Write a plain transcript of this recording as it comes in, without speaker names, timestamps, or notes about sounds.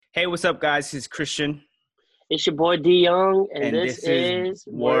Hey, what's up, guys? This is Christian, It's your boy D Young, and and this this is is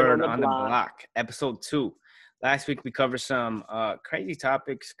Word on Word the on the Block. Block, episode 2. Last week, we covered some crazy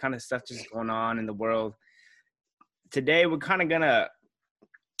topics, kind of stuff just going on in the world. Today, we're kind of going to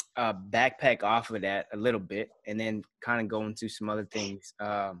backpack off of that a little bit and then kind of go into some other things.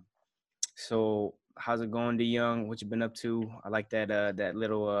 So, how's it going, D Young? What you been up to? I like that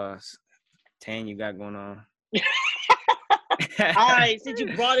little tan you got going on. All right, since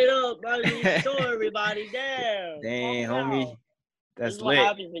you brought it up, I need to show everybody. Damn, Dang, call me homie. out. This That's is what lit.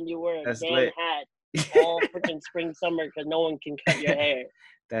 happens when you wear a That's damn lit. hat all freaking spring, summer, because no one can cut your hair.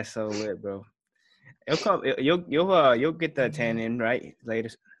 That's so lit, bro. You'll get the tan in right later.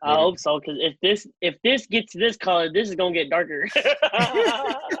 I hope so, because if this gets this color, this is gonna get darker.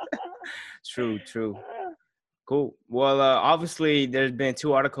 True. Cool. Well, obviously, there's been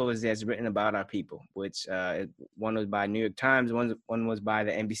 2 articles that's written about our people, which one was by New York Times, one was by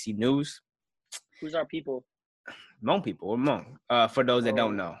the NBC News. Who's our people? Hmong people, we're Hmong. For those that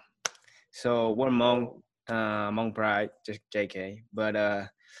don't know, so we're Hmong, Hmong pride, just JK. But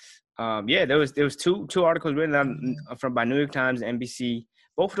yeah, there was two articles written by New York Times and NBC.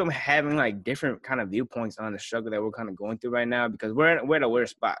 Both of them having like different kind of viewpoints on the struggle that we're kind of going through right now, because we're at a weird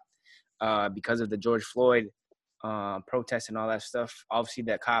spot because of the George Floyd protests and all that stuff. Obviously,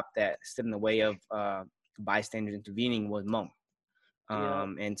 that cop that stood in the way of bystanders intervening was Hmong.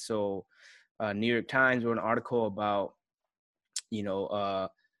 And so New York Times wrote an article about, our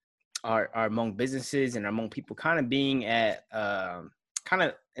Hmong businesses and our Hmong people kind of being at kind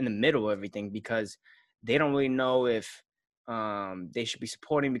of in the middle of everything, because they don't really know if they should be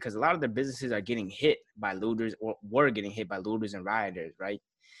supporting, because a lot of their businesses are getting hit by looters, or were getting hit by looters and rioters, right?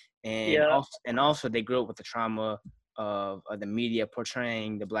 And also they grew up with the trauma of the media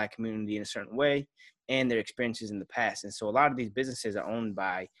portraying the Black community in a certain way and their experiences in the past. And so a lot of these businesses are owned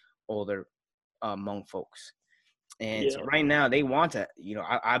by older Hmong folks. And so right now they want to,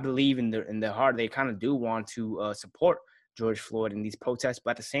 I believe in their heart, they kind of do want to support George Floyd in these protests.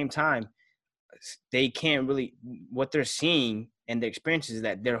 But at the same time, they can't really, what they're seeing and the experiences is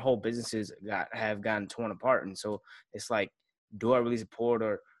that their whole businesses have gotten torn apart. And so it's like, do I really support,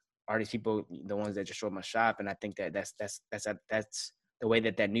 or are these people the ones that just showed my shop? And I think that's the way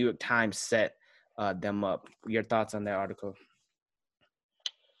that New York Times set them up. Your thoughts on that article?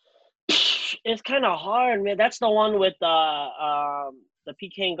 It's kind of hard, man. That's the one with the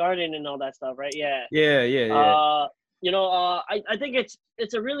Pecan Garden and all that stuff, right? Yeah. Yeah. I think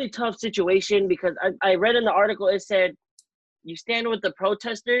it's a really tough situation, because I read in the article, it said you stand with the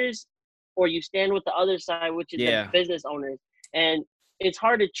protesters or you stand with the other side, which is the business owners. And it's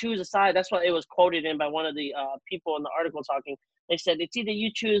hard to choose a side. That's what it was quoted in by one of the people in the article talking. They said it's either you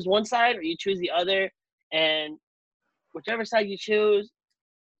choose one side or you choose the other, and whichever side you choose,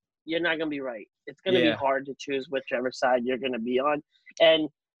 you're not going to be right. It's going to be hard to choose whichever side you're going to be on. And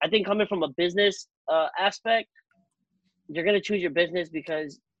I think coming from a business aspect, you're going to choose your business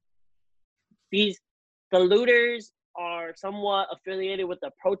because the looters are somewhat affiliated with the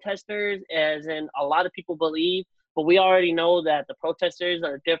protesters, as in a lot of people believe, but we already know that the protesters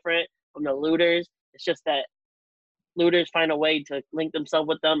are different from the looters. It's just that looters find a way to link themselves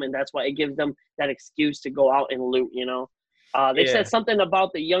with them, and that's why it gives them that excuse to go out and loot, They said something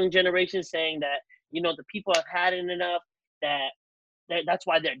about the young generation, saying that, the people have had it enough, that's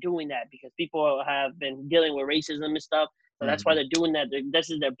why they're doing that, because people have been dealing with racism and stuff. So that's why they're doing that. This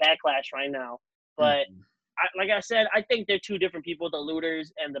is their backlash right now. But like I said, I think they're two different people, the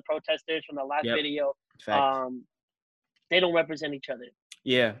looters and the protesters from the last video. They don't represent each other.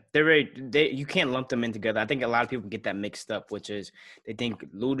 Yeah, you can't lump them in together. I think a lot of people get that mixed up, which is they think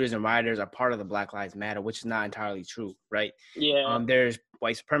looters and rioters are part of the Black Lives Matter, which is not entirely true, right? Yeah. There's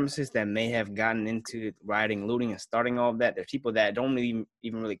white supremacists that may have gotten into rioting, looting, and starting all of that. There's people that don't even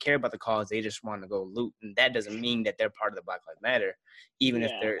really care about the cause; they just want to go loot, and that doesn't mean that they're part of the Black Lives Matter. Even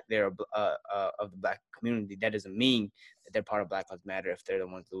if they're of the Black community, that doesn't mean that they're part of Black Lives Matter if they're the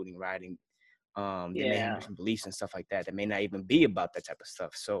ones looting, rioting. They may have different beliefs and stuff like that. That may not even be about that type of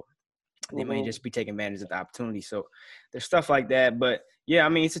stuff. So they may just be taking advantage of the opportunity. So there's stuff like that. But yeah, I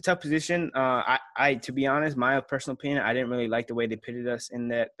mean, it's a tough position. I to be honest, my personal opinion, I didn't really like the way they pitted us in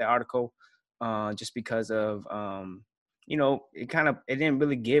the article, just because of it didn't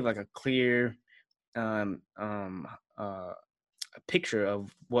really give like a clear a picture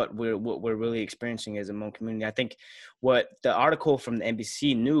of what we're really experiencing as a Hmong community. I think what the article from the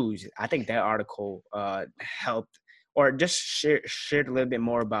NBC News, I think that article helped, or just shared a little bit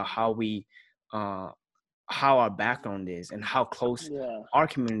more about how we how our background is and how close our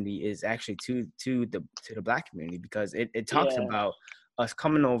community is actually to the Black community, because it talks about us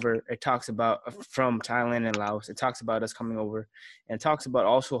coming over. It talks about from Thailand and Laos. It talks about us coming over, and it talks about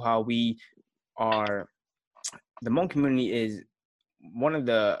also how we are. The Hmong community is one of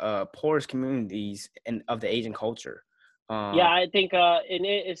the poorest communities of the Asian culture. Yeah, I think in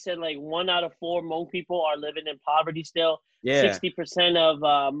it said like 1 out of 4 Hmong people are living in poverty still. Yeah. 60% of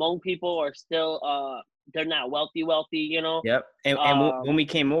Hmong people are still they're not wealthy, you know. Yep. And when we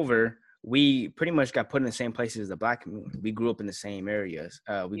came over, we pretty much got put in the same places as the Black community. We grew up in the same areas.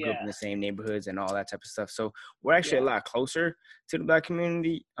 We grew up in the same neighborhoods and all that type of stuff. So we're actually a lot closer to the Black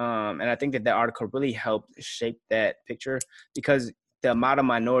community. And I think that article really helped shape that picture, because the amount of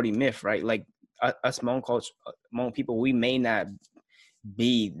minority myth, right? Like us Hmong culture, Hmong people, we may not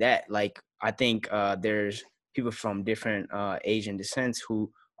be that. Like, I think there's people from different Asian descents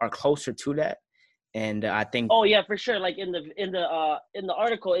who are closer to that. And I think. Oh yeah, for sure. Like in the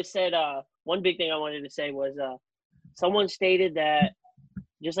article, it said one big thing I wanted to say was someone stated that,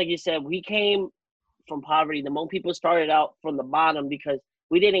 just like you said, we came from poverty. The Hmong people started out from the bottom because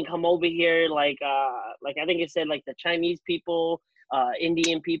we didn't come over here like I think it said like the Chinese people,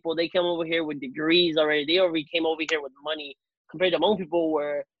 Indian people. They come over here with degrees already. They already came over here with money, compared to Hmong people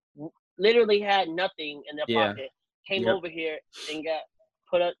where literally had nothing in their pocket. Came over here and got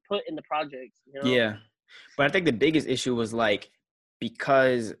put in the projects, you know? Yeah, but I think the biggest issue was like,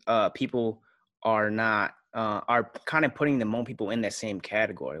 because people are not are kind of putting the Hmong people in that same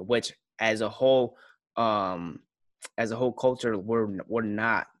category, which as a whole culture we're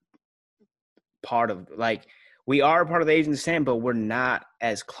not part of. Like, we are part of the Asian descent, but we're not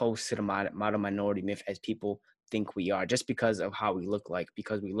as close to the model minority myth as people think we are, just because of how we look like,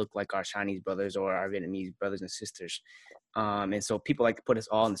 because we look like our Chinese brothers or our Vietnamese brothers and sisters. And so people like to put us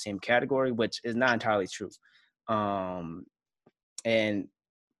all in the same category, which is not entirely true. And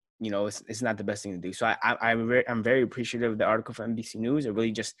you know, it's not the best thing to do. So I'm very appreciative of the article from NBC News. It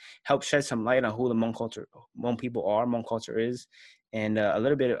really just helped shed some light on who the Hmong people are, Hmong culture is, and a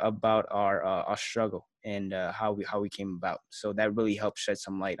little bit about our struggle and how we came about. So that really helped shed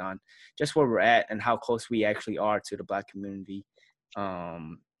some light on just where we're at and how close we actually are to the Black community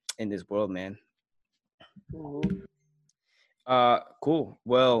in this world, man. Mm-hmm. Cool.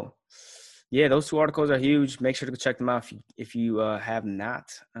 Well, yeah, those 2 articles are huge. Make sure to check them out if you have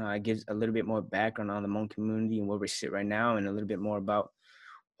not. It gives a little bit more background on the Hmong community and where we sit right now, and a little bit more about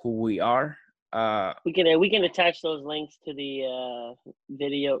who we are. We can attach those links to the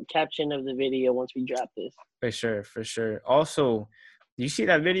video caption of the video once we drop this. For sure. Also, do you see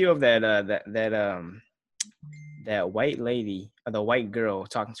that video of that white lady, or the white girl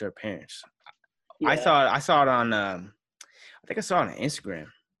talking to her parents? Yeah. I saw it on I think I saw it on Instagram.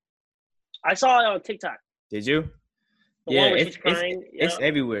 I saw it on TikTok. Did you? It's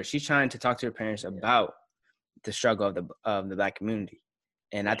everywhere. She's trying to talk to her parents about the struggle of the Black community,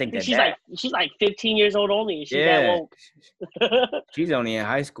 and I think she's like 15 years old only. She's that woke. She's only in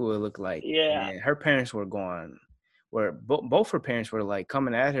high school. It looked like. Yeah. And her parents were going, where both her parents were like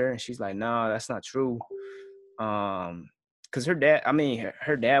coming at her, and she's like, "No, that's not true." Because her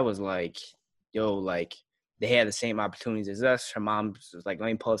dad was like, "Yo, like, they had the same opportunities as us." Her mom was like, "Let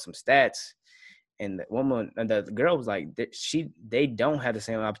me pull up some stats." And the girl was like, they don't have the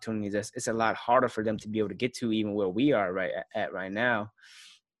same opportunities. It's a lot harder for them to be able to get to even where we are right now.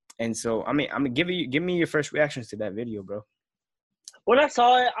 And so, I'm gonna give me your first reactions to that video, bro. When I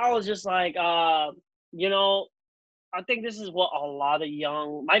saw it, I was just like, you know, I think this is what a lot of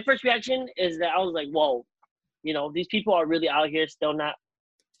my first reaction is that I was like, whoa, you know, these people are really out here still not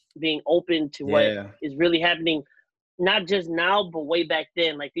being open to what is really happening. Not just now, but way back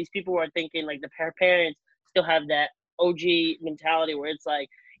then. Like, these people were thinking, like, the parents still have that OG mentality where it's like,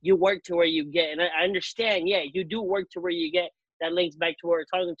 you work to where you get. And I understand, you do work to where you get. That links back to what we're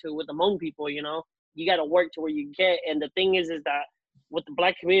talking to with the Hmong people, you know? You got to work to where you get. And the thing is that with the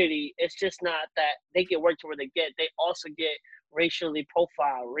Black community, it's just not that they get work to where they get. They also get racially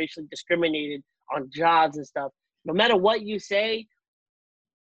profiled, racially discriminated on jobs and stuff. No matter what you say,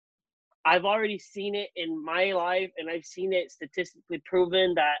 I've already seen it in my life, and I've seen it statistically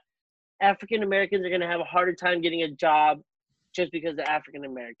proven that African Americans are going to have a harder time getting a job just because they're African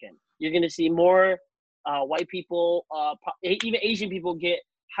American. You're going to see more white people, even Asian people, get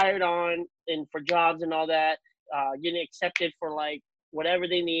hired on and for jobs and all that, getting accepted for like whatever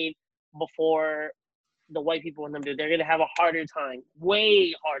they need before the white people in them do. They're going to have a harder time,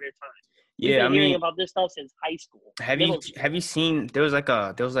 way harder time. We've been hearing about this stuff since high school. Have you seen there was like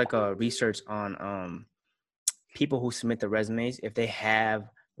a research on people who submit the resumes, if they have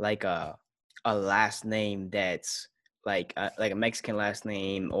like a last name that's like a Mexican last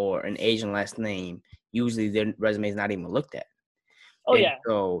name or an Asian last name, usually their resume is not even looked at. Oh And yeah.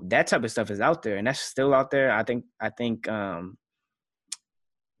 so that type of stuff is out there, and that's still out there. I think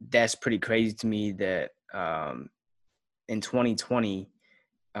that's pretty crazy to me that in 2020,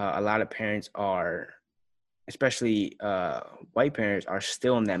 a lot of parents are, especially white parents, are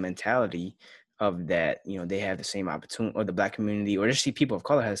still in that mentality of that, you know, they have the same opportunity, or the Black community, or just see people of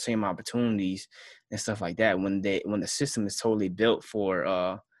color have the same opportunities and stuff like that when the system is totally built for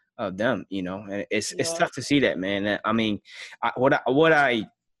of them, you know. And it's tough to see that, man. I mean, what I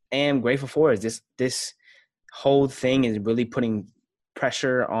am grateful for is this whole thing is really putting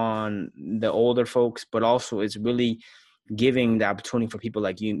pressure on the older folks, but also it's really giving the opportunity for people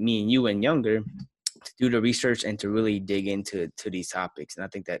like you, me and you, and younger, to do the research and to really dig into these topics. And I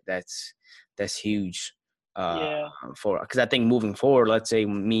think that's huge for, because I think moving forward, let's say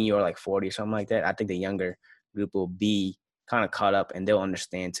me or like 40 or something like that, I think the younger group will be kind of caught up and they'll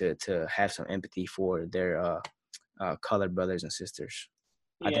understand to have some empathy for their colored brothers and sisters.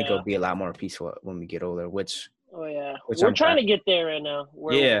 I think it'll be a lot more peaceful when we get older, which we're trying to get there right now.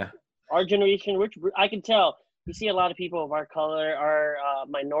 Our generation, which I can tell, you see a lot of people of our color, our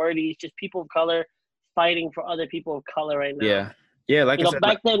minorities, just people of color fighting for other people of color right now. Like you know,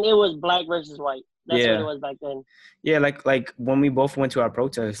 back then it was black versus white. That's what it was back then. Yeah, like when we both went to our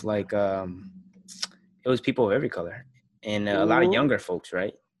protests, like it was people of every color and a lot of younger folks,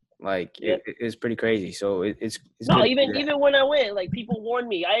 right? Like it's pretty crazy. So it's no, even when I went, like people warned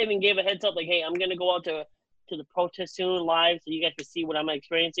me. I even gave a heads up, like, hey, I'm gonna go out to the protest soon live, so you guys can see what I'm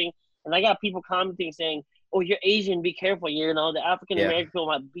experiencing. And I got people commenting saying, "Oh, you're Asian. Be careful. You know, the African American people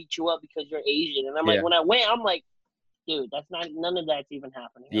might beat you up because you're Asian." And I'm like, when I went, I'm like, dude, that's not, none of that's even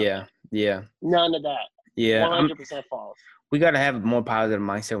happening. None of that. 100% false. We got to have a more positive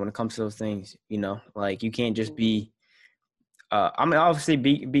mindset when it comes to those things, you know. Like, you can't just be I mean, obviously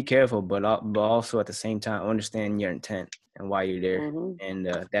be careful, but also at the same time understand your intent and why you're there. And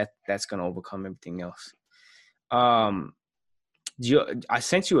that's going to overcome everything else. I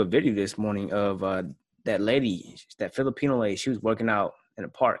sent you a video this morning of that lady, that Filipino lady. She was working out in a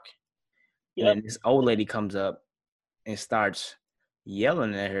park. And then this old lady comes up and starts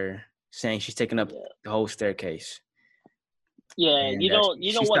yelling at her, saying she's taking up the whole staircase. Yeah, and, you know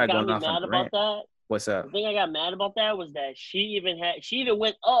what got me mad about that? What's up? The thing I got mad about that was that she even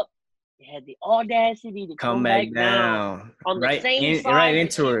went up and had the audacity to come back down on the same side right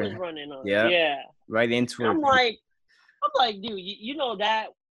into her. She was running on. Right into her. I'm like, dude, you know that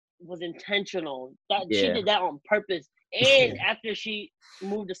was intentional. That she did that on purpose. And after she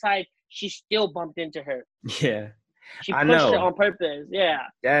moved aside, she still bumped into her. Yeah. She pushed her on purpose. Yeah.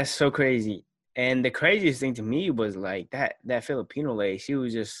 That's so crazy. And the craziest thing to me was like that Filipino lady, she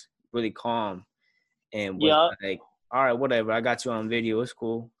was just really calm and was like, all right, whatever, I got you on video. It's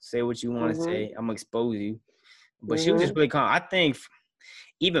cool. Say what you want to say. I'm gonna expose you. But she was just really calm. I think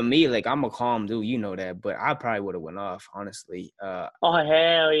even me, like, I'm a calm dude, you know that, but I probably would have went off, honestly. Oh,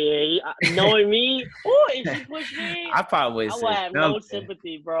 hell yeah. Knowing me, if she pushed me, I probably would have no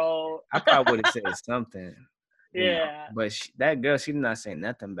sympathy, bro. I probably would have said something. Yeah. Know? But that girl, she did not say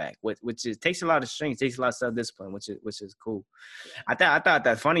nothing back, which is takes a lot of strength, takes a lot of self-discipline, which is cool. I thought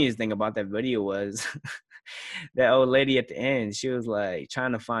that funniest thing about that video was that old lady at the end. She was like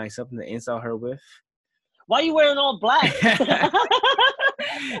trying to find something to insult her with. Why are you wearing all black?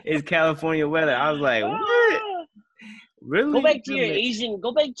 It's California weather. I was like, what? Really? Go back to your Asian.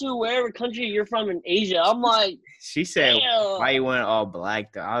 Go back to wherever country you're from in Asia. I'm like, she said, damn. Why you wearing all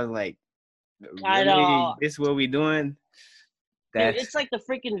black though? I was like, really? I know. This is what we doing? Dude, it's like the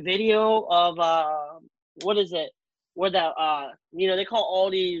freaking video of what is it? Where that they call all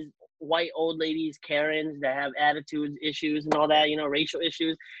these white old ladies Karens that have attitudes issues and all that, racial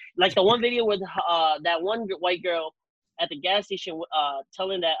issues. Like the one video with that one white girl at the gas station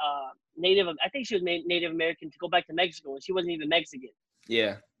telling that I think she was Native American to go back to Mexico, and she wasn't even Mexican.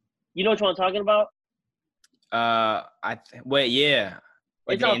 Yeah. You know what I'm talking about? Yeah.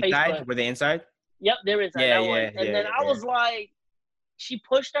 It's on inside? Facebook. Were they inside? Yep, they're inside. And then I was like, she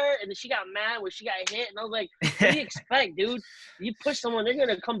pushed her, and then she got mad when she got hit, and I was like, what do you expect, dude? You push someone, they're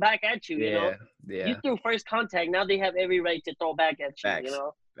gonna come back at you, you know? Yeah. You threw first contact, now they have every right to throw back at you, Facts. you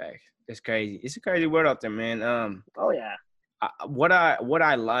know? Facts. It's crazy. It's a crazy world out there, man. Oh yeah. What I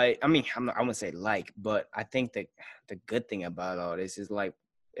like, I mean, I wouldn't say like, but I think the good thing about all this is like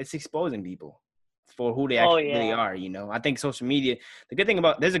it's exposing people for who they actually really are, you know. I think social media, the good thing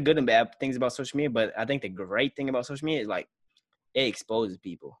about, there's a good and bad things about social media, but I think the great thing about social media is like it exposes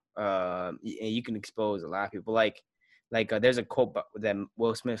people. And you can expose a lot of people. Like there's a quote that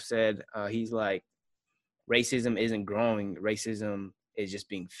Will Smith said. He's like, racism isn't growing. Racism is just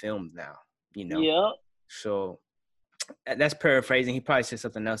being filmed now, you know? Yeah. So That's paraphrasing. He probably said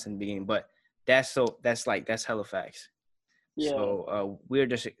something else in the beginning, but that's hella facts. Yeah. So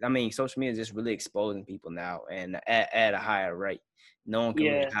social media is just really exposing people now, and at a higher rate. No one can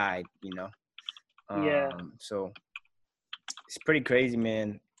really hide, So it's pretty crazy,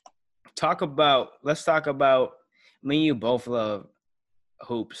 man. Let's talk about. Me and you both love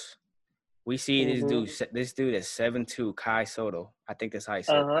hoops. We see this dude is 7'2", Kai Soto. I think that's how he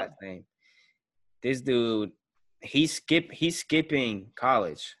said his last name. This dude, he's skipping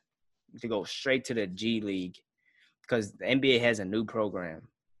college to go straight to the G League because the NBA has a new program.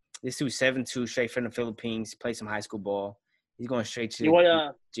 This dude's 7'2", straight from the Philippines, play some high school ball. He's going straight to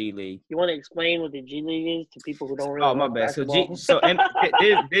the G League. You want to explain what the G League is to people who don't really know my bad. basketball? So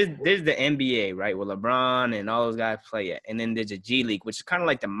there's the NBA, right, where LeBron and all those guys play at. And then there's a G League, which is kind of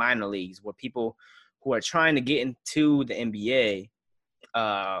like the minor leagues where people who are trying to get into the NBA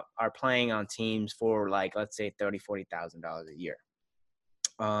are playing on teams for, like, let's say $30,000, $40,000 a year.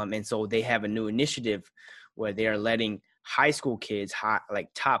 And so they have a new initiative where they are letting high school kids, like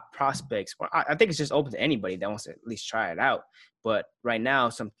top prospects. Well, I think it's just open to anybody that wants to at least try it out. But right now,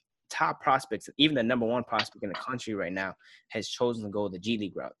 some top prospects, even the number one prospect in the country right now, has chosen to go the G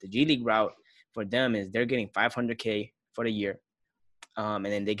League route. The G League route for them is they're getting $500K for the year, and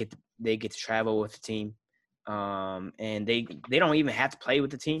then they get to travel with the team, and they don't even have to play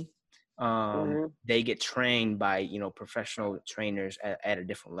with the team. They get trained by professional trainers at a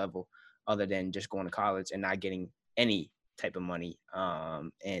different level, other than just going to college and not getting any type of money.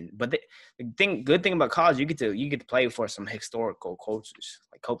 But the good thing about college, you get to play for some historical coaches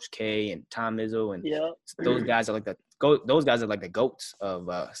like Coach K and Tom Izzo, and those guys are like the goats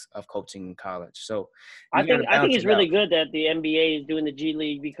of coaching in college. So I think it's really good that the NBA is doing the G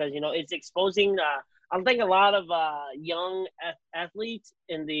League because it's exposing. I think a lot of young athletes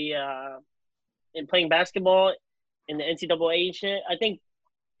in playing basketball in the NCAA and shit. I think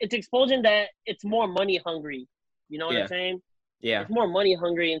it's exposing that it's more money hungry. You know what I'm saying? Yeah. It's more money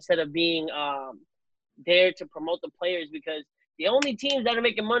hungry instead of being there to promote the players, because the only teams that are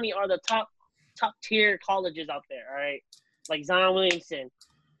making money are the top tier colleges out there, all right? Like Zion Williamson.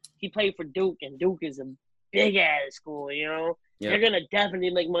 He played for Duke, and Duke is a big ass school, Yep. They're gonna definitely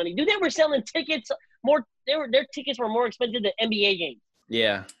make money. Dude, they were selling tickets more. Their tickets were more expensive than NBA games.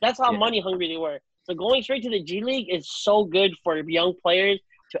 Yeah. That's how money hungry they were. So going straight to the G League is so good for young players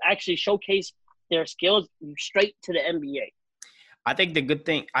to actually showcase their skills straight to the NBA. I think the good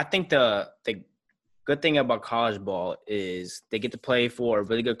thing about college ball is they get to play for a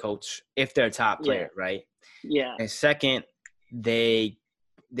really good coach if they're a top player, right? Yeah. And second, they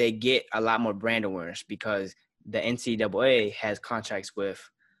get a lot more brand awareness because the NCAA has contracts with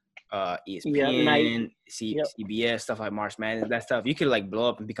ESPN, CBS, stuff like March Madness, that stuff. You could like blow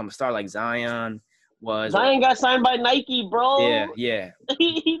up and become a star like Zion was. Zion got signed by Nike, bro. Yeah.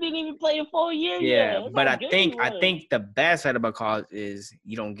 He didn't even play a full year yet. Yeah, but I think the bad side about college is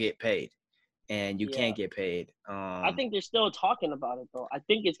you don't get paid, and you can't get paid. I think they're still talking about it though. I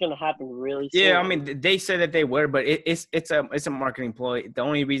think it's gonna happen really soon. Yeah, I mean they said that they were, but it's a marketing ploy. The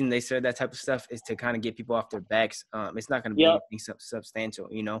only reason they said that type of stuff is to kind of get people off their backs. It's not gonna be anything substantial,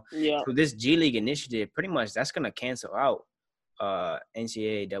 Yeah. So this G League initiative, pretty much, that's gonna cancel out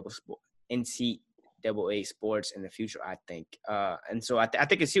NCAA sports in the future, I think. And so I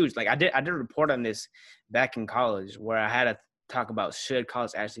think it's huge. Like I did a report on this back in college where I had to talk about should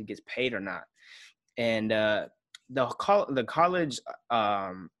college actually get paid or not. And the college,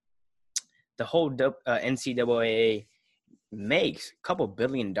 the whole NCAA makes a couple $1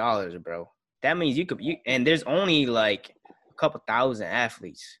 billion, bro. That means and there's only like a couple thousand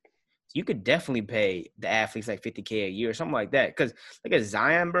athletes. You could definitely pay the athletes like $50K a year or something like that. Because look at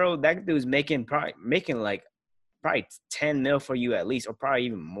Zion, bro. That dude's making probably 10 mil for you at least, or probably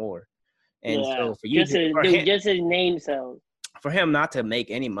even more. And so for you, just his name sells. For him not to make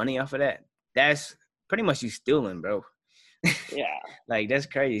any money off of that, that's pretty much you stealing, bro. Yeah. Like that's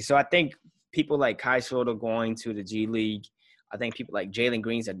crazy. So I think people like Kai Soto going to the G League. I think people like Jalen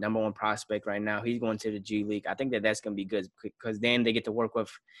Green's a number one prospect right now. He's going to the G League. I think that's going to be good because then they get to work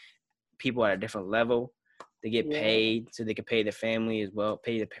with people at a different level. They get paid so they can pay their family as well,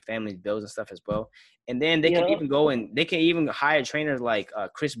 pay the family's bills and stuff as well. And then they can even go and they can even hire trainers like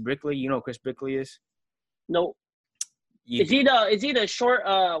Chris Brickley. You know who Chris Brickley is? No. Is he the short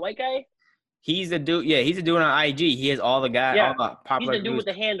white guy? He's the dude. Yeah, he's the dude on IG. He has all the guys, all the popular. He's the dude with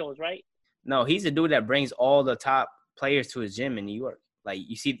the handles, right? No, he's the dude that brings all the top players to his gym in New York. Like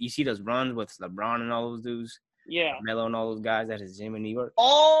you see those runs with LeBron and all those dudes. Yeah. Melo and all those guys at his gym in New York.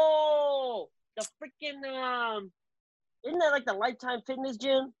 Oh, the freaking Isn't that like the Lifetime Fitness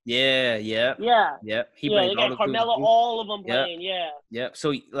gym? Yeah. Yeah. He Yeah, brings they all got the dudes. Carmelo, all of them playing. Yeah. Yep.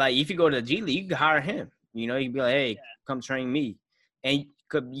 So like, if you go to the G League, you can hire him. You know, you can be like, hey, come train me, and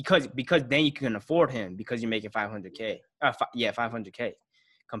because then you can afford him because you're making $500K. 500K.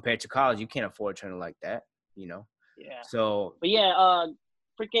 Compared to college, you can't afford a trainer like that. You know. Yeah. So. But yeah,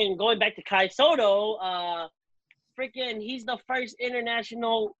 freaking going back to Kai Soto, freaking he's the first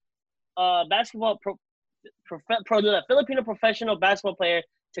international basketball Filipino professional basketball player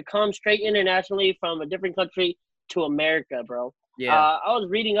to come straight internationally from a different country to America, bro. Yeah. I was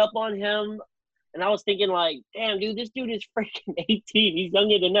reading up on him, and I was thinking like, damn, dude, this dude is freaking 18. He's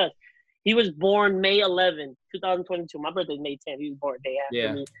younger than us. He was born May 11, 2022. My birthday's May 10th. He was born a day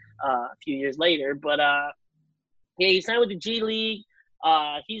after me, a few years later. But yeah, he signed with the G League.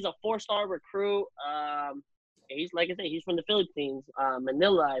 He's a 4-star recruit. He's, like I said, he's from the Philippines,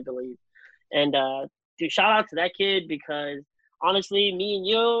 Manila, I believe. And dude, shout out to that kid, because honestly, me and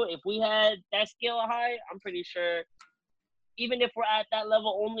you, if we had that skill high, I'm pretty sure, even if we're at that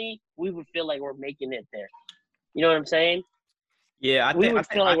level only, we would feel like we're making it there. You know what I'm saying? Yeah, we would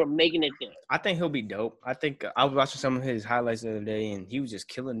feel like we're making it there. I think he'll be dope. I think I was watching some of his highlights the other day, and he was just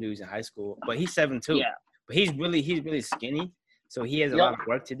killing dudes in high school. But he's 7'2". Yeah. But he's really skinny, so he has a lot of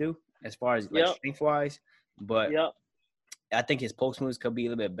work to do as far as like strength wise. But I think his post moves could be a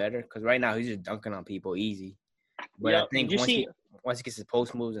little bit better, because right now he's just dunking on people easy. But I think once he gets his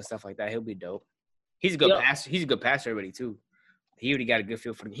post moves and stuff like that, he'll be dope. He's a good passer. He's a good passer already too. He already got a good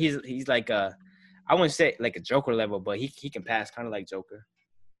feel for him. He's like I wouldn't say like a Joker level, but he can pass kind of like Joker.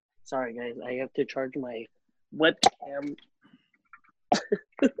 Sorry guys, I have to charge my webcam.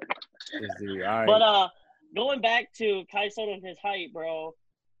 Right. But going back to Kai Soto and his height, bro.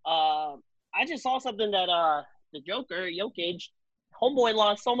 I just saw something that the Joker, Jokic, homeboy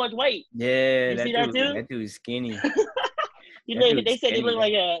lost so much weight. Yeah, you see that too? That dude's skinny. They said he looked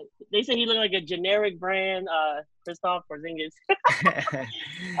like a generic brand Kristaps Porzingis. I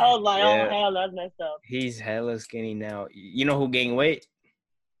was like, oh hell, that's messed up. He's hella skinny now. You know who gained weight?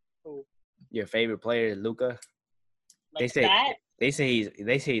 Who? Your favorite player, Luka. Like they say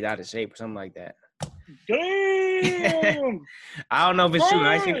he's out of shape or something like that. Damn. I don't know if it's true.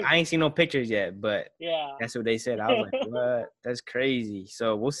 I ain't seen no pictures yet, but yeah, that's what they said. I was like, what? That's crazy.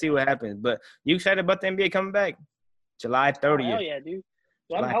 So we'll see what happens. But you excited about the NBA coming back? July 30th. Hell yeah, dude.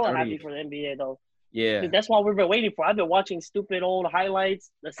 I'm hella happy for the NBA though. Yeah. Dude, that's what we've been waiting for. I've been watching stupid old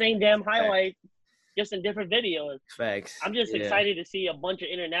highlights, the same damn highlights, just in different videos. Facts. I'm just excited to see a bunch of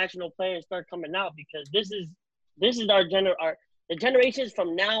international players start coming out, because this is the generations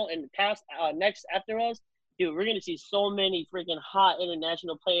from now and past next after us. Dude, we're gonna see so many freaking hot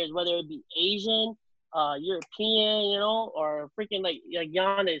international players, whether it be Asian, European, you know, or freaking like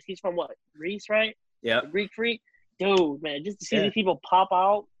Giannis. He's from what, Greece, right? Yeah. Greek freak. Dude, man, just to see these people pop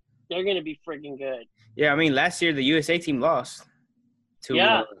out, they're gonna be freaking good. Yeah, I mean, last year the USA team lost.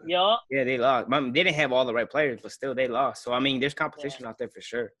 Yeah, they lost. They didn't have all the right players, but still they lost. So I mean, there's competition out there for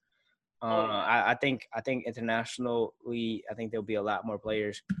sure. I think internationally, I think there'll be a lot more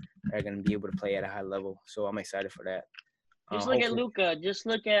players that are going to be able to play at a high level. So I'm excited for that. Just look at Luka. Just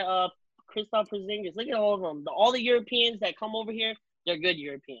look at Kristaps Porzingis. Look at all of them. All the Europeans that come over here, they're good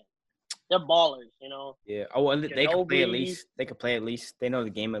Europeans. They're ballers, you know. Yeah. Oh, well, they can play at least. They can play at least. They know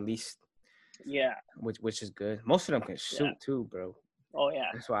the game at least. Yeah. Which is good. Most of them can shoot too, bro. Oh yeah.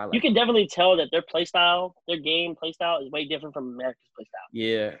 That's why I like. You can definitely tell that their play style, their game play style, is way different from America's play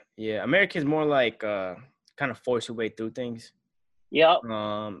style. Yeah. America's more like kind of force your way through things. Yep.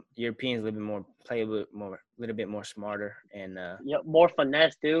 Europeans play a little bit more smarter and more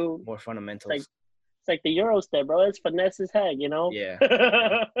finesse, dude. More fundamentals. It's like the Euro step, bro. It's finesse as heck, you know. Yeah.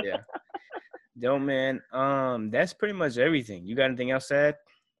 Yeah. Yo, man. That's pretty much everything. You got anything else to add?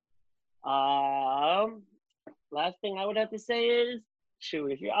 Last thing I would have to say is,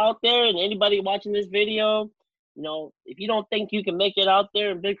 shoot, if you're out there and anybody watching this video, you know, if you don't think you can make it out there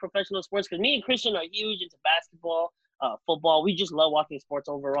in big professional sports, because me and Christian are huge into basketball, football. We just love watching sports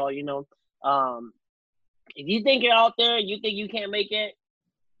overall, you know. If you think you're out there and you think you can't make it,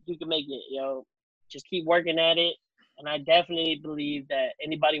 you can make it, yo. Just keep working at it. And I definitely believe that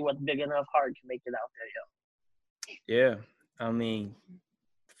anybody with a big enough heart can make it out there, yo. Yeah. I mean,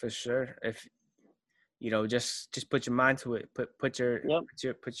 for sure. If you know, just put your mind to it. Put your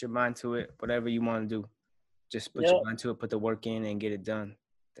mind to it. Whatever you want to do, just put your mind to it. Put the work in and get it done.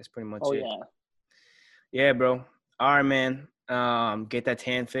 That's pretty much it. Oh yeah. Yeah, bro. All right, man. Get that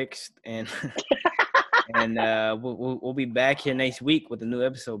tan fixed, and and we'll be back here next week with a new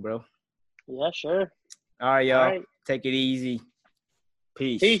episode, bro. Yeah, sure. All right, y'all. All right. Take it easy.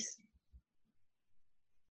 Peace.